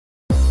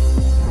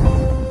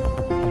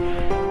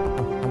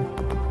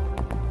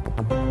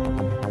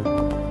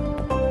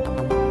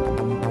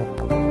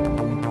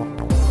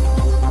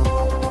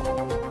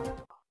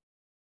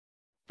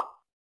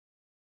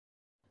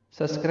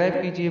Subscribe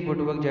कीजिए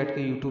बुटवर्क jet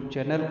के YouTube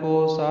channel को,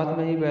 साथ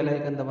में ही बेल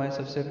आइकन दबाएं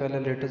सबसे पहले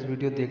लेटेस्ट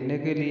वीडियो देखने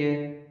के लिए।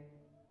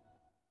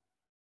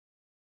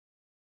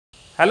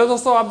 हेलो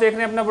दोस्तों, आप देख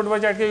रहे हैं अपना फुटबॉल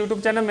चैट के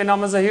यूट्यूब चैनल। मेरा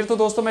नाम है ज़हीर। तो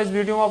दोस्तों मैं इस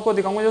वीडियो में आपको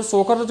दिखाऊंगा जो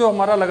सोकर जो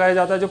हमारा लगाया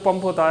जाता है, जो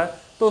पंप होता है,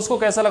 तो उसको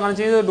कैसा लगाना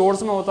चाहिए। जो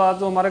डोर्स में होता है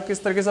तो हमारा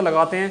किस तरीके से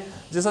लगाते हैं।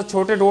 जैसे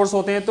छोटे डोर्स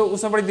होते हैं तो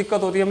उसमें बड़ी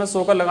दिक्कत होती है हमें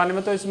सोकर लगाने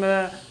में। तो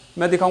इसमें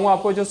मैं दिखाऊंगा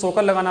आपको जो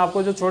सोकर लगाना,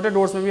 आपको जो छोटे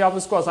डोर्स में भी आप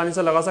इसको आसानी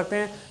से लगा सकते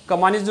हैं।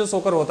 कमानी जो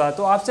सोकर होता है,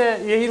 तो आपसे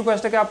यही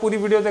रिक्वेस्ट है कि आप पूरी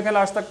वीडियो देखें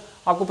लास्ट तक,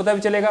 आपको पता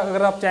भी चलेगा।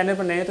 अगर आप चैनल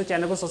पर नए हैं तो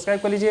चैनल को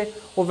सब्सक्राइब कर लीजिए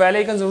और बेल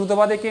आइकन जरूर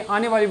दबा दें कि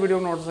आने वाली वीडियो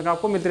का नोटिफिकेशन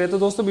आपको मिलती रहे। तो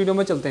दोस्तों वीडियो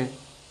में चलते हैं।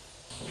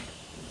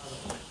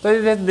 तो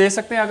ये देख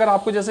सकते हैं, अगर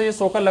आपको जैसे ये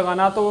सोकर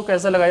लगाना तो वो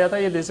कैसे लगाया जाता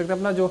है ये देख सकते हैं।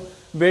 अपना जो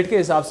बेड के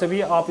हिसाब से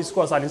भी आप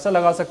इसको आसानी से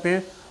लगा सकते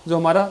हैं। जो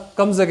हमारा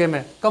कम जगह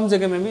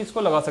में भी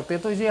इसको लगा सकते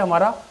हैं। तो ये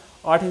हमारा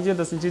 8 इंच या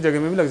 10 इंची जगह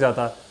में भी लग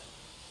जाता है।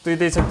 तो ये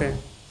देख सकते हैं।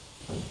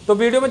 तो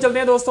वीडियो में चलते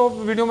हैं दोस्तों,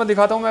 वीडियो में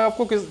दिखाता हूँ मैं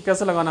आपको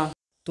कैसे लगाना।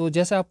 तो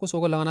जैसे आपको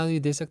सोकर लगाना है, ये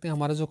देख सकते हैं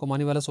हमारा जो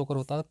कमानी वाला सोकर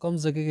होता है, कम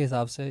जगह के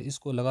हिसाब से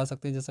इसको लगा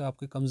सकते हैं। जैसे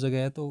आपकी कम जगह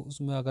है तो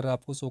उसमें अगर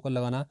आपको सोकर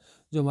लगाना,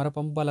 जो हमारा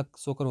पंप वाला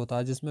सोकर होता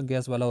है जिसमें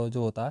गैस वाला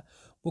जो होता है,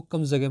 वो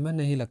कम जगह में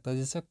नहीं लगता।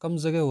 जैसे कम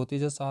जगह होती है,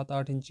 जैसे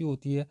 7-8 इंची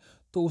होती है,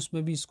 तो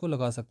उसमें भी इसको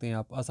लगा सकते हैं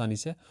आप आसानी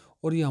से।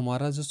 और ये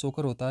हमारा जो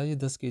सोकर होता है ये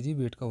 10 kg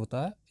वेट का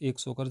होता है, एक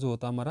सोकर जो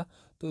होता है हमारा।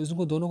 तो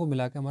इसको दोनों को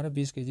मिला के हमारा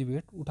 20 kg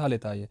वेट उठा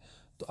लेता है ये।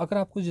 तो अगर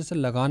आपको जैसे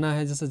लगाना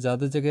है, जैसे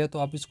ज़्यादा जगह है, तो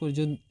आप इसको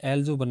जो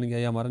एल जो बन गया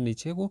है हमारा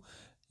नीचे को,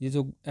 ये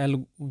जो एल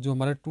जो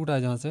हमारा टूटा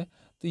है जहाँ से,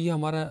 तो ये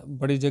हमारा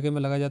बड़ी जगह में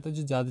लगाया जाता है।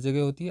 जो ज़्यादा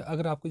जगह होती है,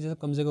 अगर आपकी जैसे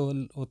कम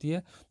जगह होती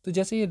है, तो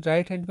जैसे ये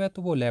राइट हैंड पे है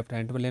तो वो लेफ्ट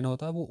हैंड पे लेना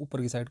होता है, वो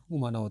ऊपर की साइड को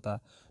घुमाना होता है।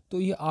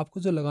 तो ये आपको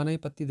जो लगाना है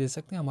पत्ती दे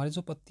सकते हैं। हमारी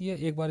जो पत्ती है,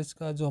 एक बार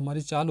इसका जो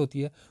हमारी चाल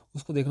होती है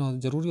उसको देखना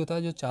ज़रूरी होता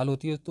है। जो चाल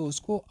होती है तो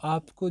उसको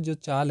आपको जो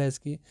चाल है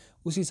इसकी,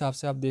 उस हिसाब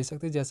से आप देख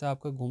सकते हैं। जैसे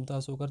आपका घूमता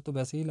है सोकर तो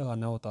वैसे ही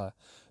लगाना होता है।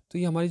 तो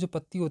ये हमारी जो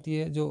पत्ती होती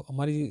है, जो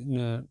हमारी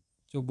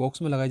जो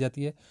बॉक्स में लगाई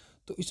जाती है,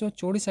 तो इसमें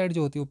चौड़ी साइड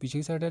जो होती है वो पीछे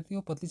की साइड रहती है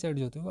और पतली साइड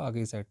जो होती है वो आगे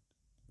की साइड।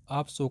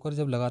 आप सोकर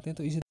जब लगाते हैं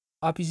तो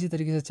इसी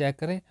तरीके से चेक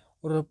करें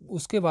और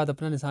उसके बाद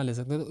अपना निशान ले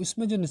सकते हैं। तो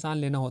इसमें जो निशान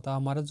लेना होता है,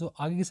 हमारा जो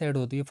आगे की साइड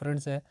होती है, फ्रंट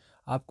से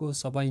आपको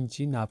 1.25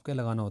 इंची नाप के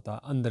लगाना होता है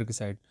अंदर की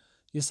साइड।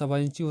 ये 1.25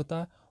 इंची होता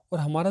है। और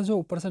हमारा जो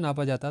ऊपर से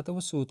नापा जाता है तो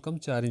वो सूद कम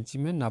 4 इंची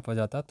में नापा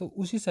जाता है। तो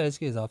उसी साइज़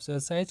के हिसाब से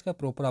साइज़ का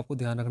प्रॉपर आपको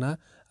ध्यान रखना है।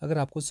 अगर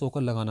आपको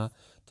सोकर लगाना,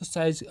 तो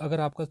साइज़ अगर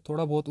आपका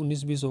थोड़ा बहुत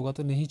 19-20 होगा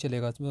तो नहीं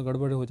चलेगा, इसमें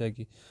गड़बड़ हो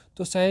जाएगी।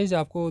 तो साइज़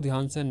आपको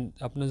ध्यान से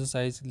अपना जो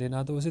साइज़ लेना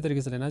है तो उसी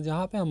तरीके से लेना है।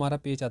 जहाँ पे हमारा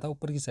पेच आता है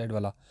ऊपर की साइड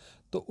वाला,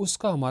 तो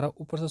उसका हमारा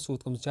ऊपर से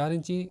सूद कम 4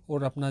 इंची,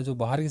 और अपना जो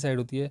बाहर की साइड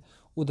होती है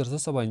उधर से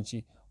 1.25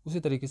 इंची। उसी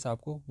तरीके से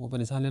आपको मुँह पर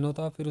निशान लेना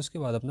होता है, फिर उसके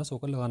बाद अपना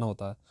सोकर लगाना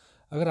होता है।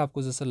 अगर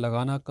आपको जैसे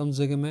लगाना कम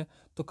जगह में,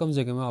 तो कम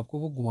जगह में आपको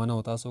वो घुमाना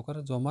होता है सोकर।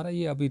 जो हमारा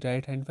ये अभी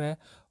राइट हैंड पे है,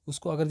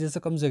 उसको अगर जैसे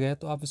कम जगह है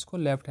तो आप इसको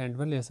लेफ्ट हैंड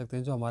में ले सकते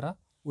हैं, जो हमारा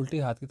उल्टी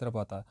हाथ की तरफ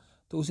आता है।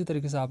 तो उसी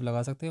तरीके से आप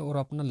लगा सकते हैं। और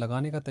अपना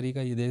लगाने का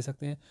तरीका ये देख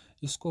सकते हैं,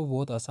 इसको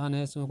बहुत आसान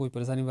है, इसमें कोई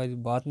परेशानी वाली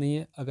बात नहीं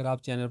है। अगर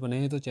आप चैनल पर नए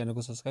हैं तो चैनल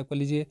को सब्सक्राइब कर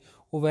लीजिए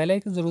और बेल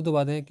आइकन ज़रूर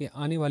दबा दें कि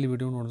आने वाली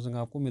वीडियो नोटिफिकेशन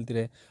आपको मिलती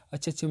रहे।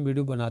 अच्छे अच्छे हम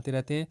वीडियो बनाते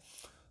रहते हैं।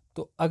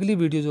 तो अगली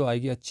वीडियो जो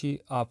आएगी अच्छी,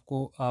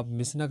 आपको आप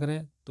मिस ना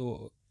करें,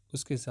 तो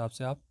उसके हिसाब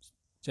से आप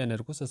चैनल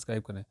को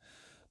सब्सक्राइब करें।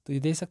 तो ये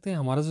देख सकते हैं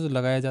हमारा जो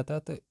लगाया जाता है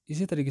तो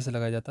इसी तरीके से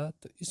लगाया जाता है।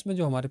 तो इसमें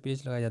जो हमारे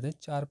पेज लगाए जाते हैं,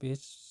 4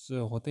 पेज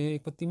होते हैं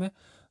एक पत्ती में,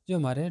 जो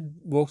हमारे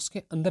बॉक्स के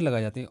अंदर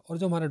लगाए जाते हैं। और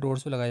जो हमारे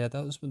डोर्स पे लगाया जाता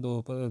है उसमें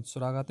 2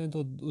 सुराख आते हैं।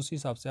 तो उसी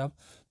हिसाब से आप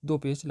 2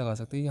 पेज लगा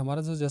सकते हैं। ये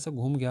हमारा जो जैसा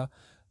घूम गया,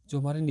 जो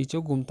हमारे नीचे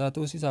को घूमता है,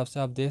 तो उस हिसाब से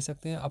आप देख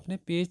सकते हैं। अपने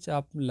पेज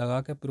आप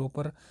लगा के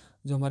प्रॉपर,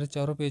 जो हमारे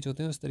चारों पेज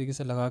होते हैं उस तरीके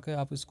से लगा के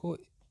आप इसको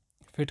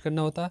फिट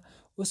करना होता है।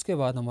 उसके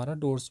बाद हमारा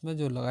डोर्स में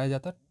जो लगाया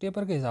जाता है,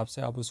 टेपर के हिसाब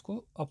से आप उसको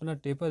अपना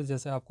टेपर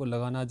जैसे आपको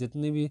लगाना,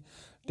 जितनी भी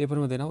टेपर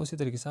में देना उसी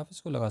तरीके से आप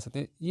इसको लगा सकते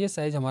हैं। ये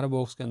साइज़ हमारा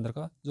बॉक्स के अंदर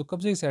का जो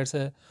कब्जे की साइड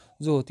से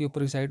जो होती है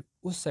ऊपर की साइड,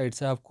 उस साइड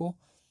से आपको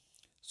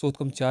सूद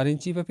कम 4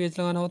 इंची पे पेज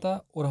लगाना होता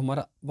है, और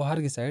हमारा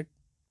बाहर की साइड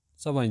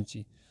 1.25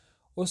 इंची।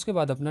 और उसके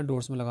बाद अपना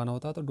डोर्स में लगाना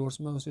होता है। तो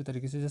डोर्स में उसी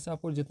तरीके से जैसे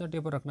आपको जितना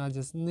टेपर रखना है,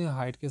 जितनी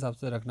हाइट के हिसाब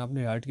से रखना,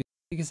 अपनी हाइट की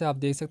तरीके से आप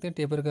देख सकते हैं।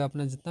 टेपर का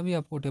अपना जितना भी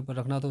आपको टेपर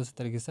रखना तो उसी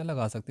तरीके से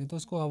लगा सकते हैं। तो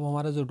उसको अब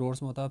हमारा जो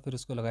डोर्स में होता है फिर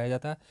उसको लगाया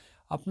जाता है।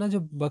 अपना जो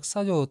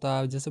बक्सा जो होता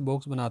है, जैसे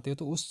बॉक्स बनाते हो,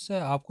 तो उससे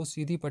आपको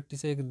सीधी पट्टी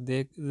से एक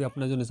देख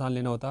अपना जो निशान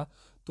लेना होता है,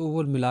 तो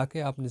वो मिला के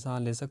आप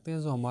निशान ले सकते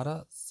हैं। जो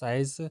हमारा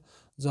साइज़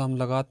जो हम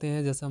लगाते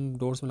हैं, जैसे हम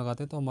डोर्स में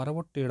लगाते हैं, तो हमारा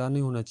वो टेढ़ा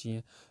नहीं होना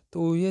चाहिए।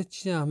 तो ये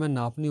चीज़ें हमें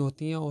नापनी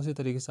होती हैं, उसी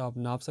तरीके से आप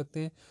नाप सकते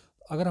हैं।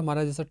 अगर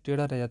हमारा जैसा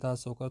टेढ़ा रह जाता है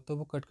सोकर, तो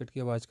वो कट कट की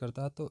आवाज़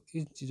करता है। तो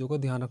इन चीज़ों का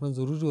ध्यान रखना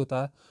ज़रूरी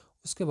होता है।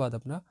 उसके बाद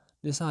अपना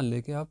निशान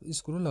लेके आप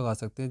स्क्रू लगा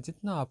सकते हैं।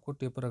 जितना आपको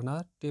टेपर रखना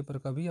है, टेपर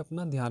का भी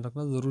अपना ध्यान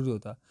रखना ज़रूरी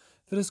होता है।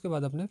 फिर उसके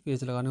बाद अपने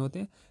पेज लगाने होते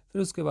हैं।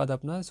 फिर उसके बाद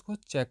अपना इसको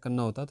चेक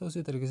करना होता है। तो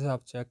उसी तरीके से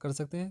आप चेक कर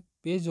सकते हैं।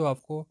 पेज जो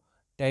आपको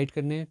टाइट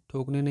करने,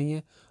 ठोकने नहीं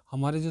है।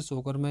 हमारे जो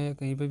सोकर में या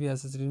कहीं पे भी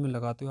एसेसरीज में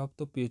लगाते हो आप,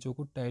 तो पेजों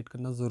को टाइट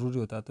करना ज़रूरी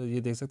होता है। तो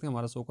ये देख सकते हैं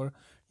हमारा सोकर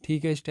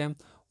ठीक है इस टाइम।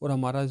 और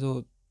हमारा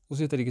जो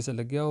उसी तरीके से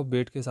लग गया। और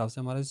वेट के हिसाब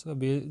से हमारा इसका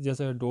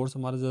जैसे डोर्स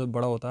हमारा ज़्यादा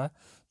बड़ा होता है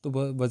तो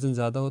वज़न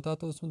ज़्यादा होता है,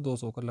 तो उसमें 2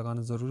 सोकर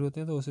लगाना ज़रूरी होते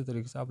हैं। तो उसी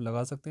तरीके से आप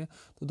लगा सकते हैं।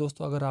 तो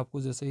दोस्तों अगर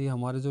आपको जैसे ही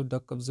हमारे जो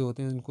डक कब्जे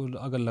होते हैं इनको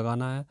अगर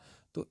लगाना है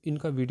तो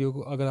इनका वीडियो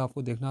को अगर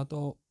आपको देखना है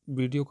तो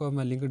वीडियो का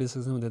मैं लिंक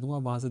डिस्क्रिप्शन में दे दूँगा,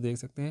 वहाँ से देख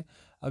सकते हैं।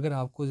 अगर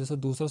आपको जैसे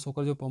दूसरा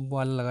सोकर जो पंप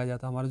वाला लगाया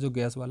जाता है हमारा जो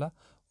गैस वाला,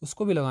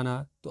 उसको भी लगाना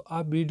है तो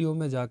आप वीडियो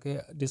में जाके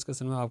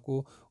डिस्कशन में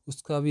आपको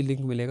उसका भी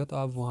लिंक मिलेगा, तो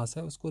आप वहाँ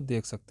से उसको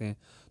देख सकते हैं।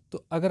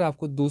 तो अगर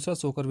आपको दूसरा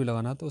सोकर भी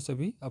लगाना है तो उसे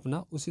भी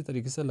अपना उसी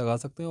तरीके से लगा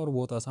सकते हैं और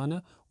बहुत आसान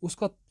है।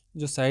 उसका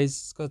जो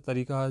साइज़ का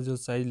तरीका है, जो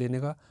साइज़ लेने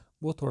का,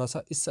 वो थोड़ा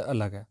सा इससे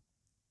अलग है।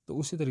 तो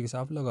उसी तरीके से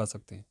आप लगा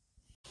सकते हैं।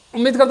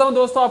 उम्मीद करता हूं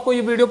दोस्तों आपको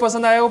ये वीडियो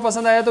पसंद आया हो।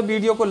 पसंद आया तो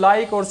वीडियो को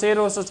लाइक और शेयर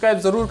और सब्सक्राइब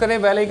जरूर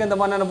करें। बेल आइकन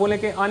दबाना ना भूलें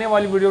कि आने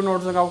वाली वीडियो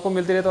नोटिफिकेशन आपको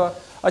मिलती रहे। तो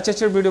अच्छे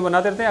अच्छे वीडियो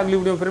बनाते रहते हैं। अगली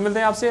वीडियो में फिर मिलते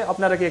हैं आपसे।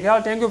 अपना रखिए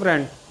ख्याल। Thank you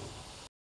friend.